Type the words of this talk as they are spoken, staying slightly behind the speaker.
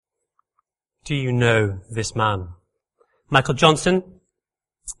Do you know this man? Michael Johnson,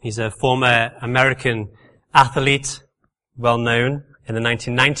 he's a former American athlete, well known in the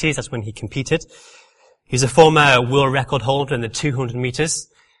 1990s. That's when he competed. He's a former world record holder in the 200 meters,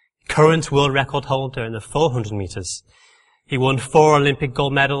 current world record holder in the 400 meters. He won 4 Olympic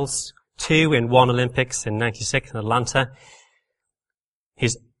gold medals, 2 in 1 Olympics in 96 in Atlanta.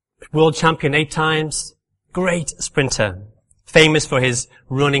 He's world champion 8 times, great sprinter, famous for his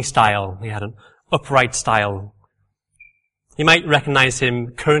running style. He had an upright style. You might recognize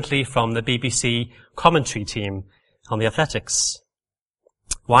him currently from the BBC commentary team on the athletics.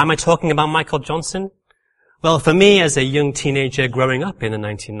 Why am I talking about Michael Johnson? Well, for me, as a young teenager growing up in the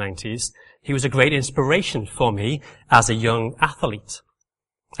 1990s, he was a great inspiration for me as a young athlete.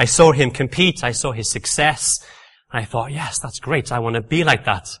 I saw him compete, I saw his success, and I thought, yes, that's great, I want to be like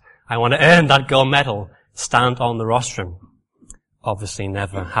that. I want to earn that gold medal, stand on the rostrum. Obviously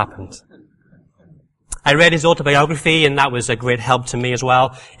never happened. I read his autobiography, and that was a great help to me as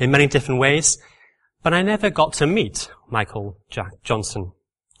well, in many different ways, but I never got to meet Michael Johnson.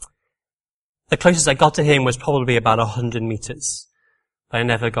 The closest I got to him was probably about 100 meters, but I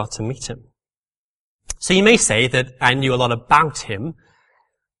never got to meet him. So you may say that I knew a lot about him,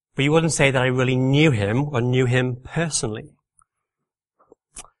 but you wouldn't say that I really knew him or knew him personally.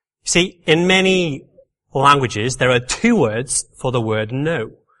 See, in many languages, there are 2 words for the word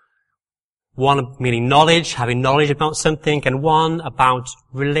know. One meaning knowledge, having knowledge about something, and one about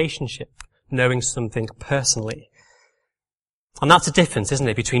relationship, knowing something personally. And that's the difference, isn't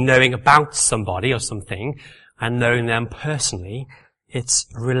it, between knowing about somebody or something and knowing them personally. It's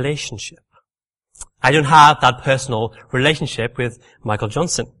relationship. I don't have that personal relationship with Michael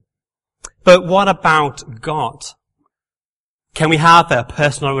Johnson. But what about God? Can we have a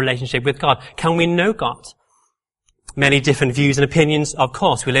personal relationship with God? Can we know God? Many different views and opinions, of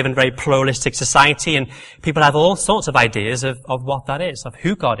course. We live in a very pluralistic society, and people have all sorts of ideas of what that is, of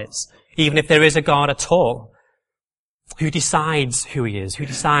who God is, even if there is a God at all. Who decides who he is? Who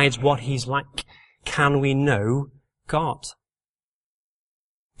decides what he's like? Can we know God?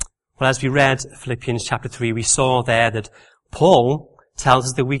 Well, as we read Philippians chapter 3, we saw there that Paul tells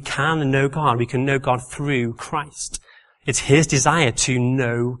us that we can know God. We can know God through Christ. It's his desire to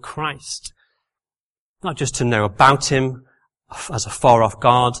know Christ. Not just to know about him as a far-off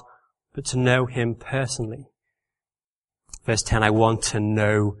God, but to know him personally. Verse 10, I want to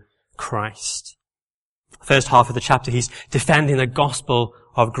know Christ. First half of the chapter, he's defending the gospel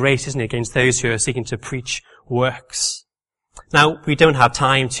of grace, isn't he, against those who are seeking to preach works. Now, we don't have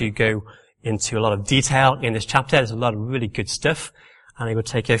time to go into a lot of detail in this chapter. There's a lot of really good stuff, and it will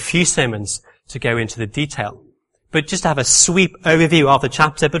take a few sermons to go into the detail. But just to have a sweep overview of the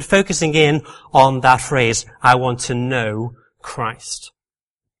chapter, but focusing in on that phrase, I want to know Christ.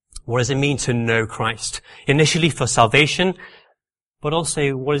 What does it mean to know Christ? Initially for salvation, but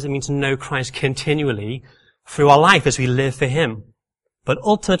also what does it mean to know Christ continually through our life as we live for him? But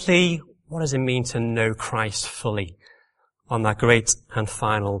ultimately, what does it mean to know Christ fully on that great and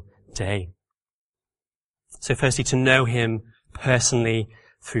final day? So firstly, to know him personally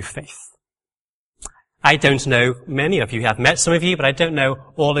through faith. I don't know many of you. I've met some of you, but I don't know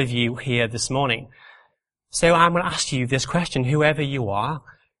all of you here this morning. So I'm going to ask you this question, whoever you are.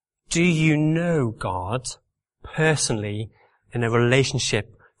 Do you know God personally in a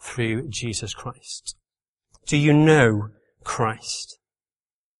relationship through Jesus Christ? Do you know Christ?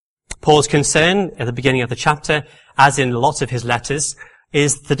 Paul's concern at the beginning of the chapter, as in lots of his letters,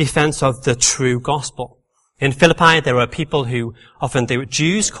 is the defense of the true gospel. In Philippi, there were people who, often they were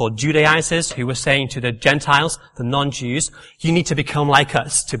Jews called Judaizers, who were saying to the Gentiles, the non-Jews, you need to become like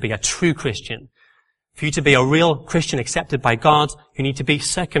us to be a true Christian. For you to be a real Christian accepted by God, you need to be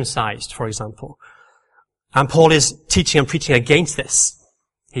circumcised, for example. And Paul is teaching and preaching against this.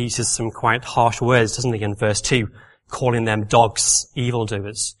 He uses some quite harsh words, doesn't he, in verse 2, calling them dogs,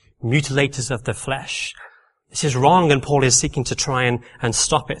 evildoers, mutilators of the flesh. This is wrong, and Paul is seeking to try and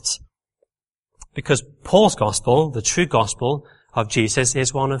stop it. Because Paul's gospel, the true gospel of Jesus,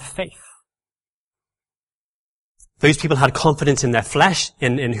 is one of faith. Those people had confidence in their flesh,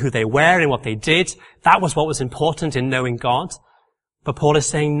 in who they were, in what they did. That was what was important in knowing God. But Paul is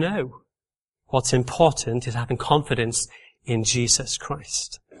saying no. What's important is having confidence in Jesus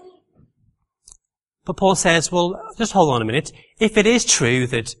Christ. But Paul says, well, just hold on a minute. If it is true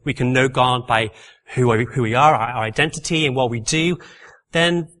that we can know God by who we are, our identity and what we do,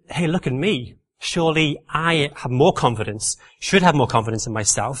 then, hey, look at me. Surely I have more confidence, should have more confidence in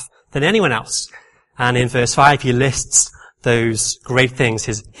myself than anyone else. And in verse 5, he lists those great things,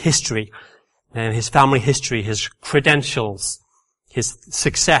 his history, his family history, his credentials, his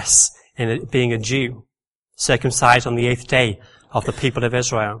success in being a Jew, circumcised on the 8th day, of the people of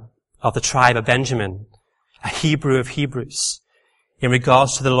Israel, of the tribe of Benjamin, a Hebrew of Hebrews, in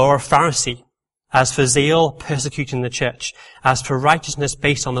regards to the law, a Pharisee, as for zeal, persecuting the church, as for righteousness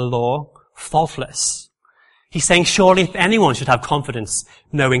based on the law, faultless. He's saying, surely if anyone should have confidence,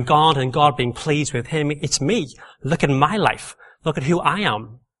 knowing God and God being pleased with him, it's me. Look at my life. Look at who I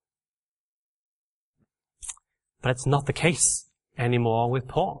am. But it's not the case anymore with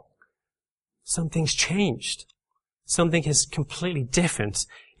Paul. Something's changed. Something is completely different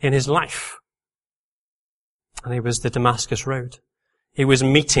in his life. And it was the Damascus Road. It was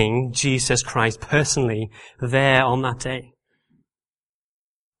meeting Jesus Christ personally there on that day.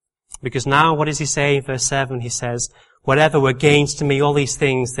 Because now, what does he say? Verse 7, he says, whatever were gains to me, all these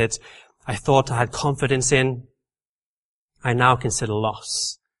things that I thought I had confidence in, I now consider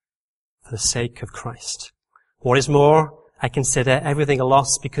loss for the sake of Christ. What is more, I consider everything a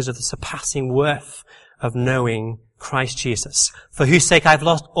loss because of the surpassing worth of knowing Christ Jesus, for whose sake I've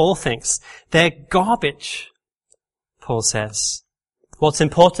lost all things. They're garbage, Paul says. What's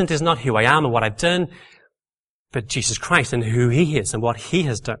important is not who I am and what I've done, but Jesus Christ and who he is and what he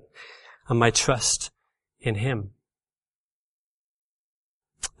has done, and my trust in him.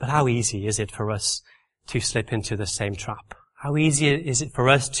 But how easy is it for us to slip into the same trap? How easy is it for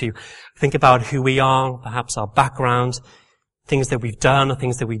us to think about who we are, perhaps our background, things that we've done or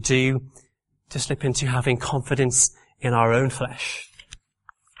things that we do, to slip into having confidence in our own flesh?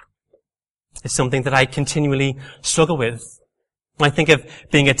 It's something that I continually struggle with. When I think of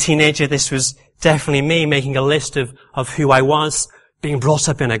being a teenager, this was definitely me making a list of who I was, being brought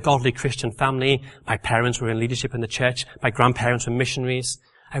up in a godly Christian family. My parents were in leadership in the church. My grandparents were missionaries.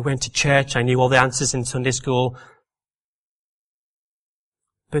 I went to church. I knew all the answers in Sunday school.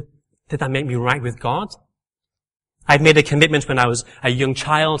 But did that make me right with God? I'd made a commitment when I was a young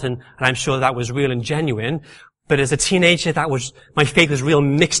child, and I'm sure that was real and genuine. But as a teenager, my faith was real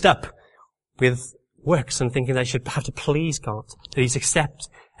mixed up with works and thinking that I should have to please God, that he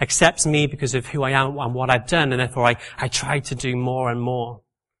accepts me because of who I am and what I've done, and therefore I tried to do more and more.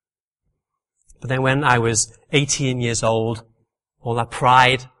 But then when I was 18 years old, all that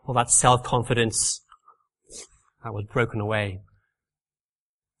pride, all that self-confidence, that was broken away.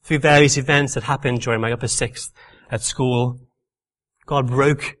 Through various events that happened during my upper sixth at school, God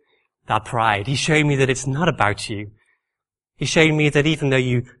broke that pride. He showed me that it's not about you. He showed me that even though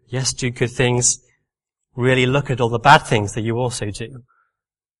you, yes, do good things, really look at all the bad things that you also do.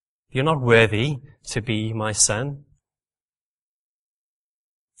 You're not worthy to be my son.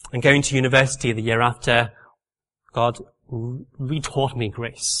 And going to university the year after, God retaught me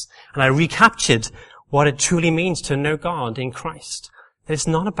grace. And I recaptured what it truly means to know God in Christ. That it's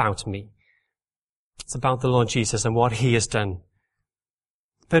not about me. It's about the Lord Jesus and what he has done.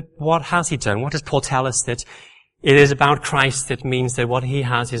 But what has he done? What does Paul tell us? That it is about Christ that means that what he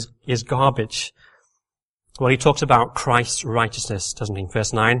has is garbage. Well, he talks about Christ's righteousness, doesn't he?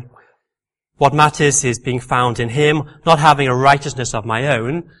 Verse 9. What matters is being found in him, not having a righteousness of my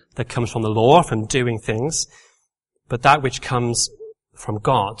own that comes from the law, from doing things, but that which comes from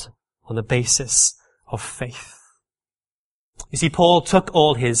God on the basis of faith. You see, Paul took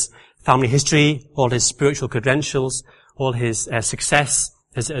all his family history, all his spiritual credentials, all his success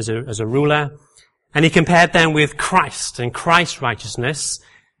as a ruler, and he compared them with Christ and Christ's righteousness.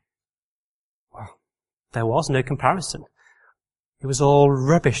 Well, there was no comparison. It was all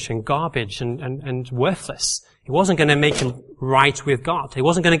rubbish and garbage and worthless. It wasn't going to make him right with God. It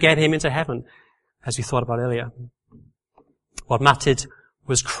wasn't going to get him into heaven, as we thought about earlier. What mattered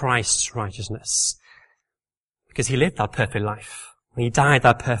was Christ's righteousness, because he lived that perfect life. He died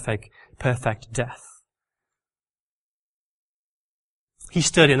that perfect death. He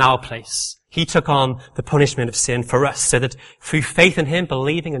stood in our place. He took on the punishment of sin for us, so that through faith in him,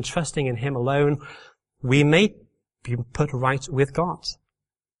 believing and trusting in him alone, we may be put right with God.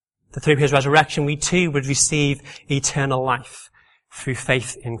 That through his resurrection, we too would receive eternal life through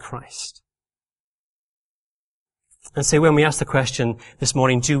faith in Christ. And so when we ask the question this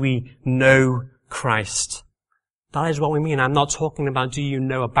morning, do we know Christ? That is what we mean. I'm not talking about, do you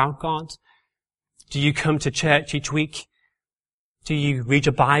know about God? Do you come to church each week? Do you read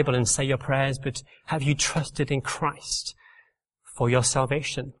your Bible and say your prayers? But have you trusted in Christ for your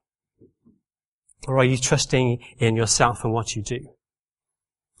salvation? Or are you trusting in yourself and what you do?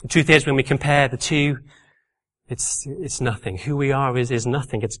 The truth is, when we compare the two, it's nothing. Who we are is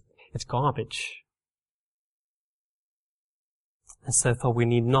nothing. It's garbage. And so therefore we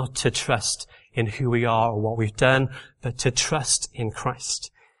need not to trust in who we are or what we've done, but to trust in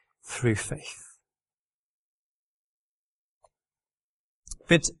Christ through faith.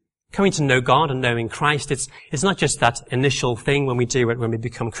 But Coming to know God and knowing Christ, it's not just that initial thing when we do it, when we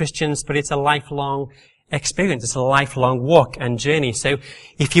become Christians, but it's a lifelong experience. It's a lifelong walk and journey. So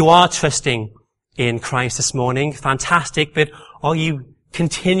if you are trusting in Christ this morning, fantastic, but are you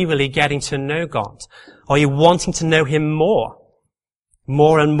continually getting to know God? Are you wanting to know Him more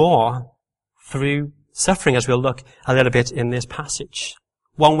and more through suffering, as we'll look a little bit in this passage?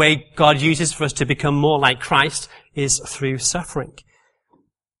 One way God uses for us to become more like Christ is through suffering.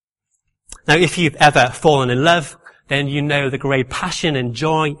 Now, if you've ever fallen in love, then you know the great passion and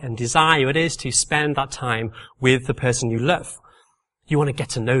joy and desire it is to spend that time with the person you love. You want to get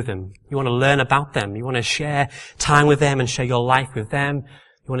to know them. You want to learn about them. You want to share time with them and share your life with them.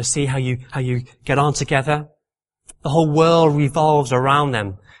 You want to see how you get on together. The whole world revolves around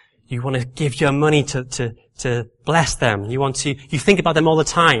them. You want to give your money to bless them. You think about them all the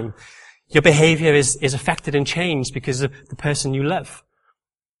time. Your behavior is affected and changed because of the person you love.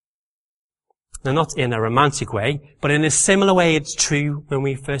 Now, not in a romantic way, but in a similar way it's true when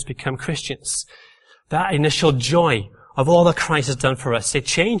we first become Christians. That initial joy of all that Christ has done for us, it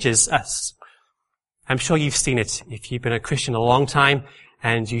changes us. I'm sure you've seen it if you've been a Christian a long time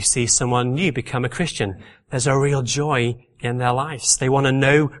and you see someone new become a Christian. There's a real joy in their lives. They want to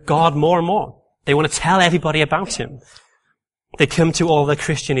know God more and more. They want to tell everybody about Him. They come to all the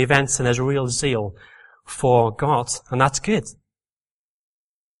Christian events and there's a real zeal for God, and that's good.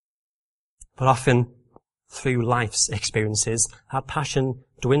 But often, through life's experiences, our passion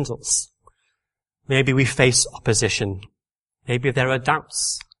dwindles. Maybe we face opposition. Maybe there are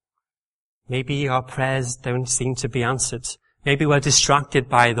doubts. Maybe our prayers don't seem to be answered. Maybe we're distracted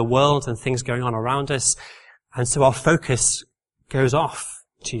by the world and things going on around us, and so our focus goes off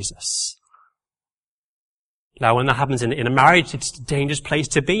Jesus. Now, when that happens in a marriage, it's a dangerous place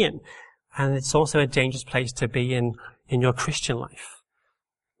to be in. And it's also a dangerous place to be in your Christian life.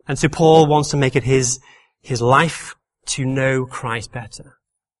 And so Paul wants to make it his life to know Christ better.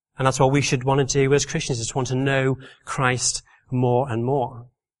 And that's what we should want to do as Christians, is want to know Christ more and more.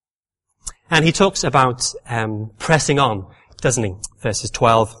 And he talks about pressing on, doesn't he? Verses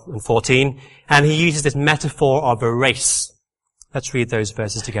 12 and 14. And he uses this metaphor of a race. Let's read those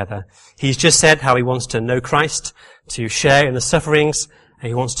verses together. He's just said how he wants to know Christ, to share in the sufferings, and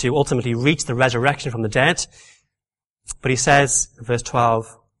he wants to ultimately reach the resurrection from the dead. But he says, verse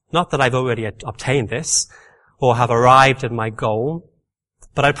 12, not that I've already obtained this, or have arrived at my goal,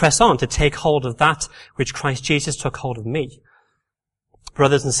 but I press on to take hold of that which Christ Jesus took hold of me.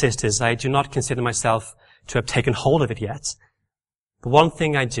 Brothers and sisters, I do not consider myself to have taken hold of it yet. But one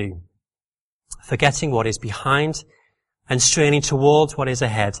thing I do, forgetting what is behind and straining towards what is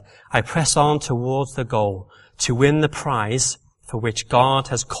ahead, I press on towards the goal to win the prize for which God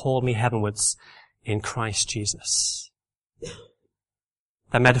has called me heavenwards in Christ Jesus.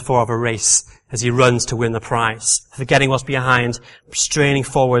 That metaphor of a race as he runs to win the prize, forgetting what's behind, straining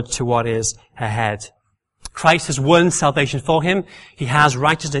forward to what is ahead. Christ has won salvation for him. He has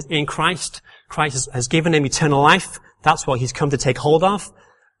righteousness in Christ. Christ has given him eternal life. That's what he's come to take hold of.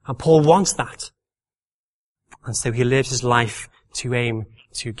 And Paul wants that. And so he lives his life to aim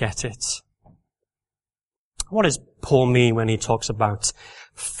to get it. What does Paul mean when he talks about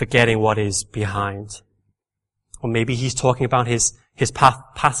forgetting what is behind? Or maybe he's talking about his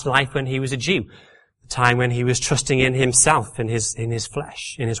past life when he was a Jew, the time when he was trusting in himself, in his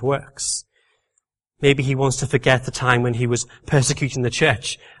flesh, in his works. Maybe he wants to forget the time when he was persecuting the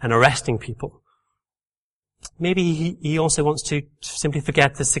church and arresting people. Maybe he also wants to simply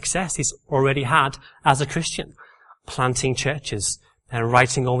forget the success he's already had as a Christian, planting churches and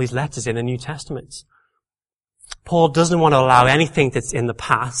writing all these letters in the New Testament. Paul doesn't want to allow anything that's in the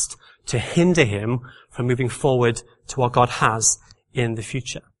past to hinder him from moving forward to what God has in the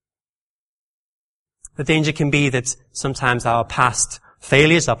future. The danger can be that sometimes our past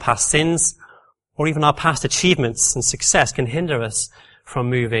failures, our past sins, or even our past achievements and success can hinder us from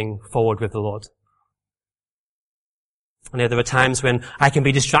moving forward with the Lord. I know there are times when I can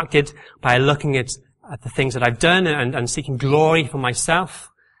be distracted by looking at the things that I've done and seeking glory for myself.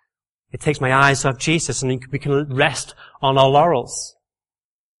 It takes my eyes off Jesus and we can rest on our laurels.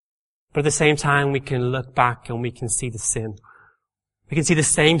 But at the same time, we can look back and we can see the sin. We can see the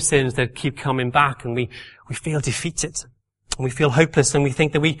same sins that keep coming back, and we feel defeated. And we feel hopeless, and we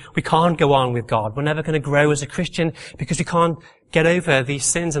think that we can't go on with God. We're never going to grow as a Christian because we can't get over these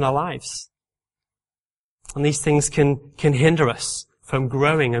sins in our lives. And these things can hinder us from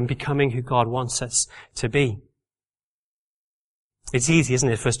growing and becoming who God wants us to be. It's easy, isn't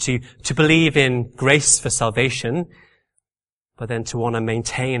it, for us to believe in grace for salvation, but then to want to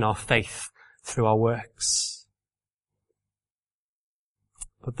maintain our faith through our works.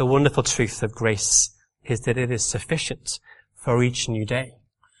 But the wonderful truth of grace is that it is sufficient for each new day.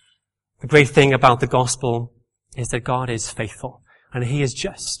 The great thing about the gospel is that God is faithful and he is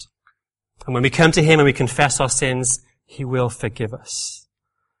just. And when we come to him and we confess our sins, he will forgive us.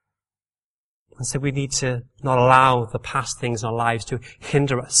 And so we need to not allow the past things in our lives to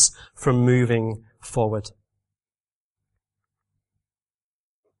hinder us from moving forward.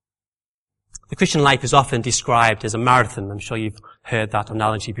 The Christian life is often described as a marathon. I'm sure you've heard that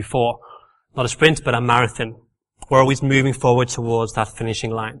analogy before. Not a sprint, but a marathon. We're always moving forward towards that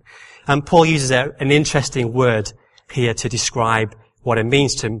finishing line. And Paul uses an interesting word here to describe what it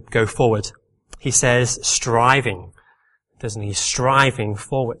means to go forward. He says striving, doesn't he? Striving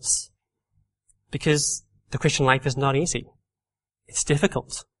forwards. Because the Christian life is not easy. It's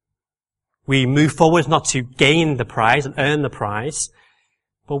difficult. We move forward not to gain the prize and earn the prize,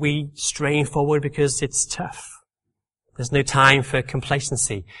 but we strain forward because it's tough. There's no time for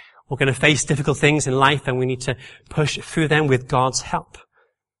complacency. We're going to face difficult things in life and we need to push through them with God's help.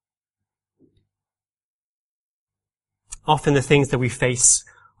 Often the things that we face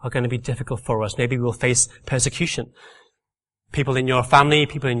are going to be difficult for us. Maybe we'll face persecution. People in your family,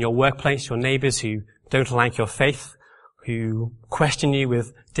 people in your workplace, your neighbors who don't like your faith, who question you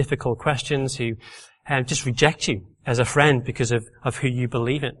with difficult questions, who just reject you as a friend because of who you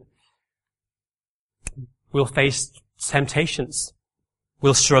believe in. We'll face temptations.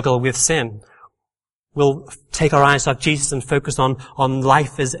 We'll struggle with sin. We'll take our eyes off Jesus and focus on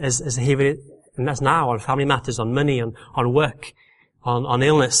life as here and that's now, on family matters, on money, on work, on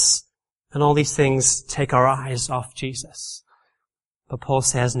illness. And all these things take our eyes off Jesus. But Paul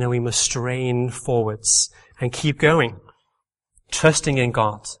says, no, we must strain forwards and keep going, trusting in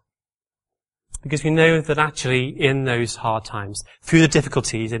God. Because we know that actually in those hard times, through the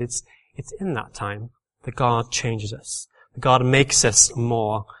difficulties, that it's in that time that God changes us. That God makes us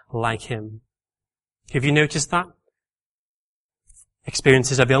more like him. Have you noticed that?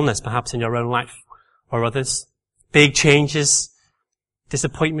 Experiences of illness, perhaps in your own life or others. Big changes,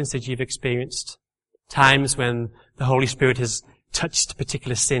 disappointments that you've experienced. Times when the Holy Spirit has touched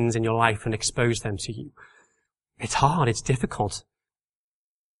particular sins in your life and exposed them to you. It's hard, it's difficult.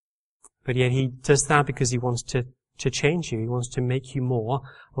 But yet he does that because he wants to change you. He wants to make you more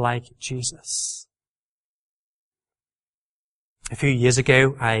like Jesus. A few years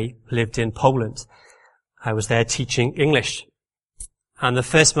ago, I lived in Poland. I was there teaching English. And the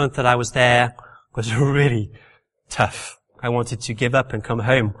first month that I was there was really tough. I wanted to give up and come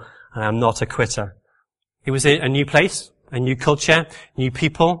home, and I'm not a quitter. It was a new place, a new culture, new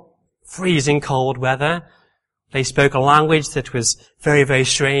people, freezing cold weather. They spoke a language that was very, very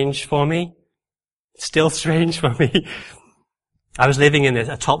strange for me. Still strange for me. I was living in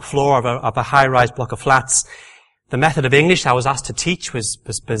a top floor of a high-rise block of flats. The method of English I was asked to teach was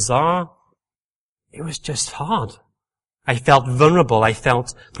bizarre. It was just hard. I felt vulnerable. I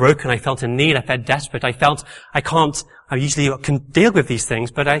felt broken. I felt in need. I felt desperate. I felt I usually can deal with these things,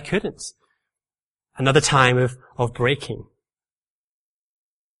 but I couldn't. Another time of breaking.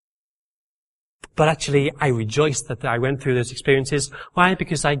 But actually, I rejoiced that I went through those experiences. Why?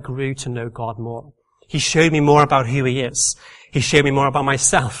 Because I grew to know God more. He showed me more about who he is. He showed me more about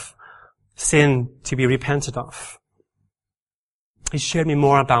myself. Sin to be repented of. He showed me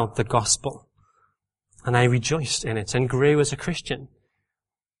more about the gospel. And I rejoiced in it and grew as a Christian.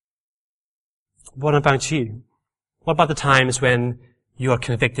 What about you? What about the times when you are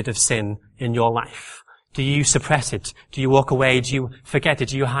convicted of sin in your life? Do you suppress it? Do you walk away? Do you forget it?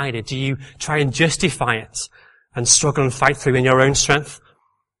 Do you hide it? Do you try and justify it and struggle and fight through in your own strength?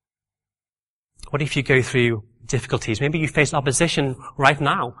 What if you go through difficulties? Maybe you face opposition right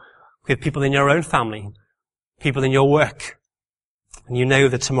now with people in your own family, people in your work, and you know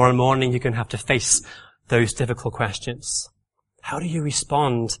that tomorrow morning you're going to have to face those difficult questions. How do you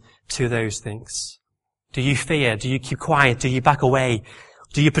respond to those things? Do you fear? Do you keep quiet? Do you back away?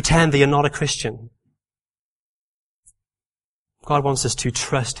 Do you pretend that you're not a Christian? God wants us to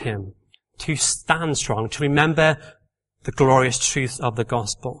trust him, to stand strong, to remember the glorious truth of the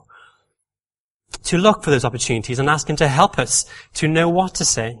gospel, to look for those opportunities and ask him to help us to know what to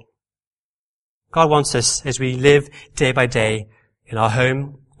say. God wants us, as we live day by day in our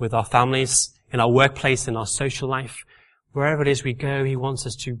home, with our families, in our workplace, in our social life, wherever it is we go, he wants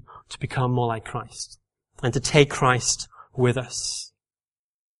us to become more like Christ and to take Christ with us.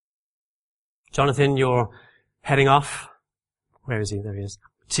 Jonathan, you're heading off. Where is he? There he is.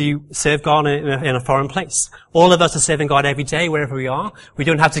 To serve God in a foreign place. All of us are serving God every day, wherever we are. We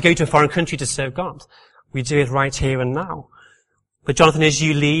don't have to go to a foreign country to serve God. We do it right here and now. But Jonathan, as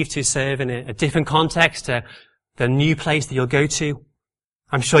you leave to serve in a different context, the new place that you'll go to,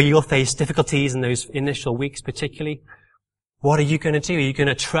 I'm sure you'll face difficulties in those initial weeks particularly. What are you going to do? Are you going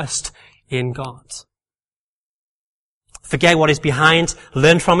to trust in God? Forget what is behind,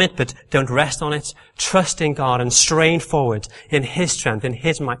 learn from it, but don't rest on it. Trust in God and strain forward in His strength, in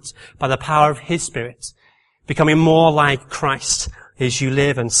His might, by the power of His Spirit, becoming more like Christ as you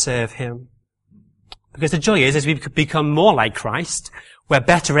live and serve Him. Because the joy is, as we become more like Christ, we're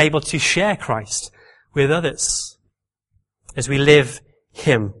better able to share Christ with others. As we live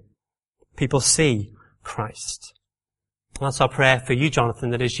Him, people see Christ. And that's our prayer for you, Jonathan,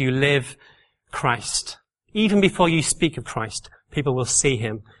 that as you live Christ, even before you speak of Christ, people will see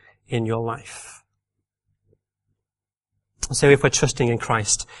Him in your life. So if we're trusting in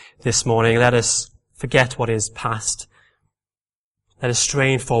Christ this morning, let us forget what is past. Let us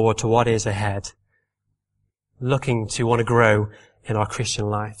strain forward to what is ahead, looking to want to grow in our Christian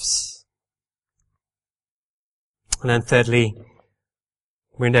lives. And then thirdly,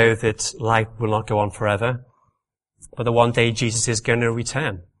 we know that life will not go on forever, but that one day Jesus is going to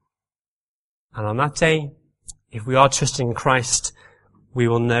return. And on that day, if we are trusting in Christ, we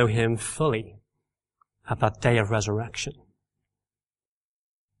will know Him fully at that day of resurrection.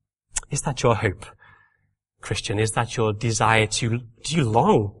 Is that your hope, Christian? Is that your desire do you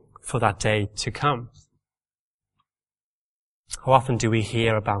long for that day to come? How often do we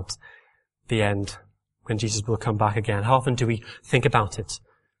hear about the end when Jesus will come back again? How often do we think about it?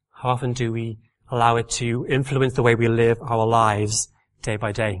 How often do we allow it to influence the way we live our lives day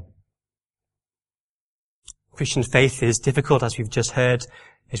by day? Christian faith is difficult, as we've just heard,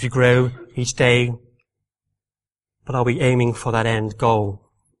 as we grow each day. But are we aiming for that end goal?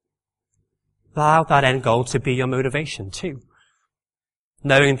 Allow that end goal to be your motivation too.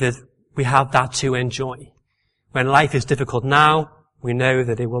 Knowing that we have that to enjoy. When life is difficult now, we know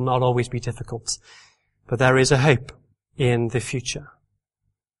that it will not always be difficult. But there is a hope in the future.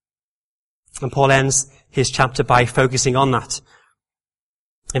 And Paul ends his chapter by focusing on that.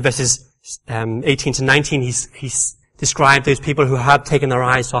 In verses 18 to 19, he's described those people who have taken their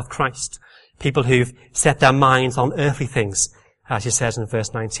eyes off Christ. People who've set their minds on earthly things, as he says in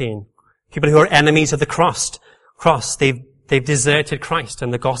verse 19. People who are enemies of the cross. They've deserted Christ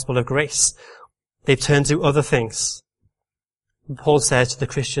and the gospel of grace. They've turned to other things. Paul says to the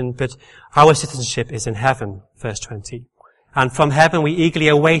Christian, but our citizenship is in heaven, verse 20. And from heaven we eagerly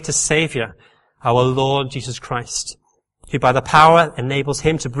await a Saviour, our Lord Jesus Christ, who by the power enables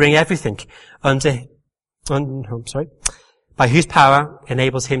Him to bring everything by whose power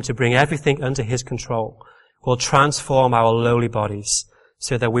enables Him to bring everything under His control, will transform our lowly bodies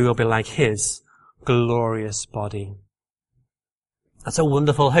so that we will be like His glorious body. That's a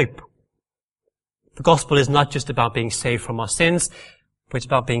wonderful hope. The gospel is not just about being saved from our sins, but it's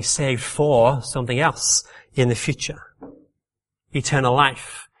about being saved for something else in the future. Eternal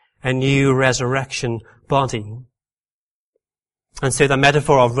life, a new resurrection body. And so the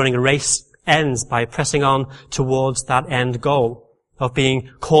metaphor of running a race ends by pressing on towards that end goal of being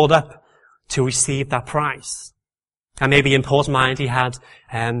called up to receive that prize. And maybe in Paul's mind he had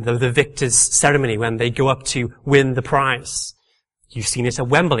the victor's ceremony when they go up to win the prize. You've seen it at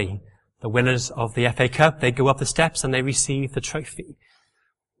Wembley. The winners of the FA Cup, they go up the steps and they receive the trophy.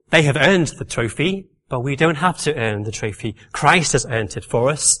 They have earned the trophy, but we don't have to earn the trophy. Christ has earned it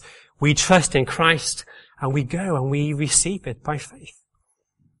for us. We trust in Christ and we go and we receive it by faith.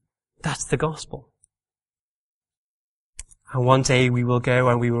 That's the gospel. And one day we will go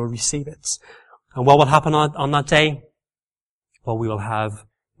and we will receive it. And what will happen on that day? Well, we will have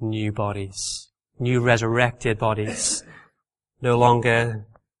new bodies, new resurrected bodies, no longer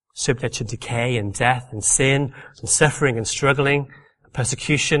subject to decay and death and sin and suffering and struggling, and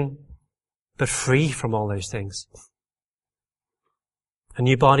persecution, but free from all those things. A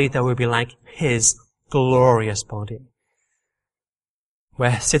new body that will be like His glorious body.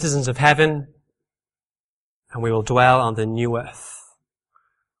 We're citizens of heaven and we will dwell on the new earth.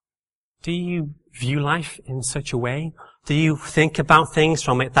 Do you view life in such a way? Do you think about things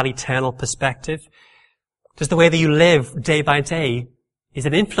from that eternal perspective? Does the way that you live day by day, is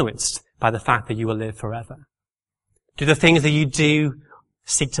it influenced by the fact that you will live forever? Do the things that you do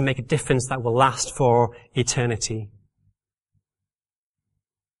seek to make a difference that will last for eternity?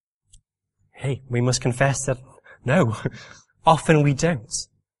 Hey, we must confess that no, often we don't.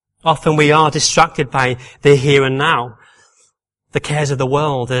 Often we are distracted by the here and now. The cares of the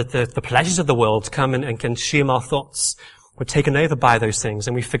world, the pleasures of the world come and consume our thoughts. We're taken over by those things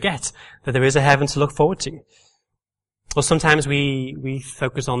and we forget that there is a heaven to look forward to. Or sometimes we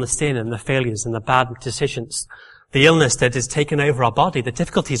focus on the sin and the failures and the bad decisions, the illness that has taken over our body, the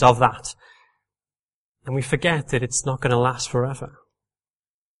difficulties of that. And we forget that it's not going to last forever.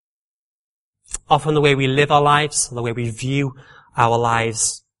 Often the way we live our lives, the way we view our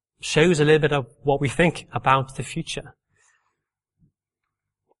lives, shows a little bit of what we think about the future.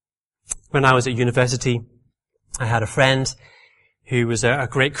 When I was at university, I had a friend who was a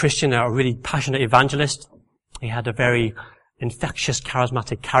great Christian, a really passionate evangelist. He had a very infectious,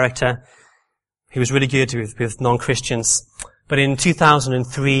 charismatic character. He was really good with non-Christians. But in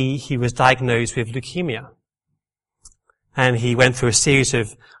 2003, he was diagnosed with leukemia. And he went through a series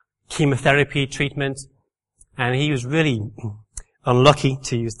of chemotherapy treatment. And he was really unlucky,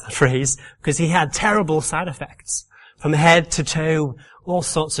 to use the phrase, because he had terrible side effects. From head to toe, all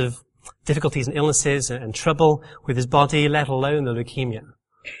sorts of difficulties and illnesses and trouble with his body, let alone the leukemia.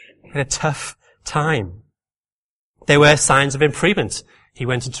 He had a tough time. There were signs of improvement. He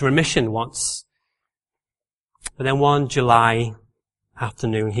went into remission once. But then one July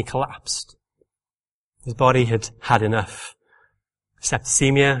afternoon, he collapsed. His body had had enough.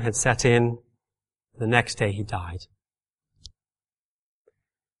 Septicemia had set in. The next day he died.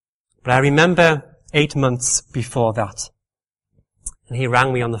 But I remember 8 months before that, and he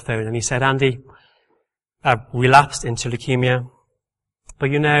rang me on the phone and he said, Andy, I've relapsed into leukemia, but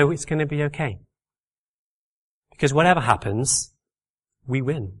you know, it's going to be okay. Because whatever happens, we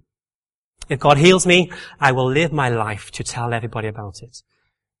win. If God heals me, I will live my life to tell everybody about it.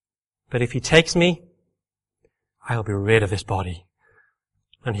 But if he takes me, I will be rid of this body,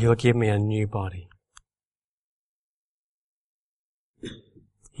 and he will give me a new body.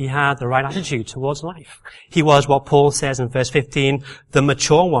 He had the right attitude towards life. He was what Paul says in verse 15, the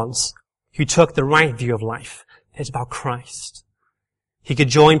mature ones who took the right view of life. It's about Christ. He could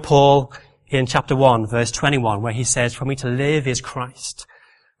join Paul in chapter 1, verse 21, where he says, for me to live is Christ,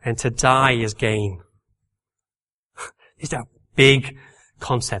 and to die is gain. These are big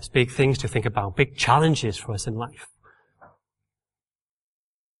concepts, big things to think about, big challenges for us in life.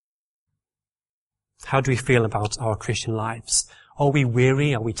 How do we feel about our Christian lives? Are we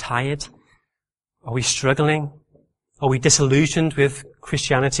weary? Are we tired? Are we struggling? Are we disillusioned with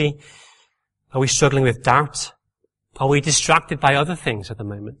Christianity? Are we struggling with doubt? Are we distracted by other things at the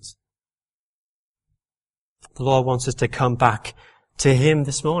moment? The Lord wants us to come back to him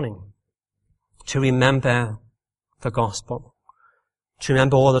this morning, to remember the gospel, to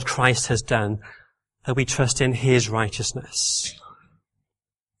remember all that Christ has done, that we trust in his righteousness,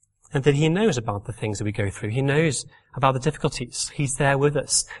 and that he knows about the things that we go through. He knows about the difficulties. He's there with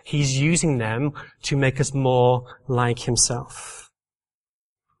us. He's using them to make us more like himself.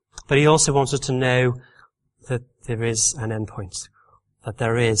 But he also wants us to know that there is an end point, that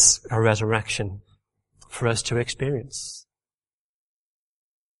there is a resurrection for us to experience.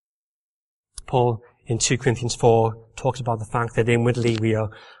 Paul in 2 Corinthians 4 talks about the fact that inwardly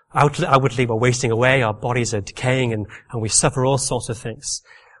outwardly we're wasting away, our bodies are decaying and we suffer all sorts of things.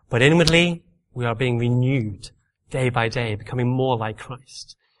 But inwardly, we are being renewed day by day, becoming more like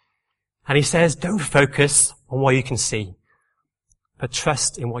Christ. And he says, don't focus on what you can see, but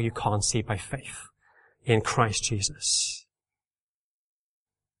trust in what you can't see by faith in Christ Jesus.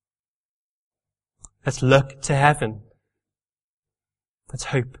 Let's look to heaven. Let's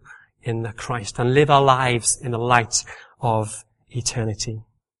hope in Christ and live our lives in the light of eternity.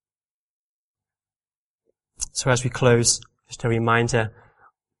 So as we close, just a reminder,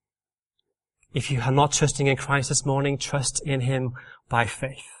 if you are not trusting in Christ this morning, trust in him by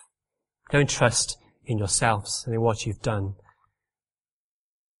faith. Don't trust in yourselves and in what you've done.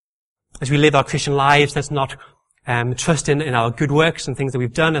 As we live our Christian lives, let's not trust in our good works and things that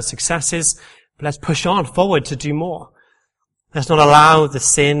we've done as successes, but let's push on forward to do more. Let's not allow the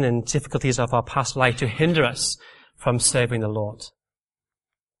sin and difficulties of our past life to hinder us from serving the Lord,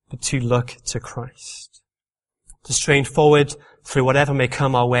 but to look to Christ, to strain forward through whatever may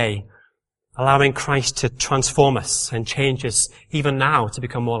come our way, allowing Christ to transform us and change us even now to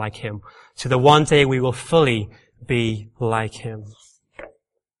become more like him, so that one day we will fully be like him.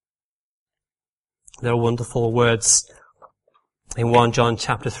 There are wonderful words in 1 John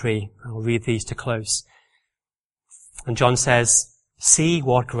chapter 3. I'll read these to close. And John says, see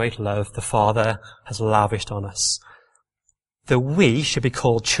what great love the Father has lavished on us, that we should be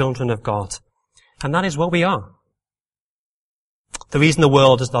called children of God. And that is what we are. The reason the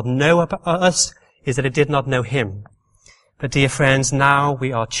world does not know about us is that it did not know him. But dear friends, now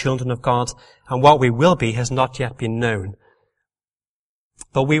we are children of God, and what we will be has not yet been known.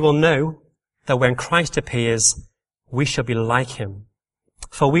 But we will know that when Christ appears, we shall be like him,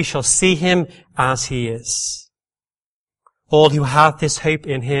 for we shall see him as he is. All who have this hope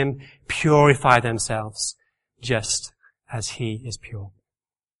in him purify themselves, just as he is pure.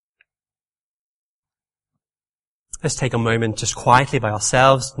 Let's take a moment just quietly by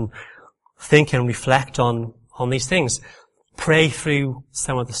ourselves and think and reflect on these things. Pray through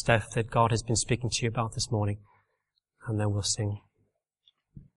some of the stuff that God has been speaking to you about this morning. And then we'll sing.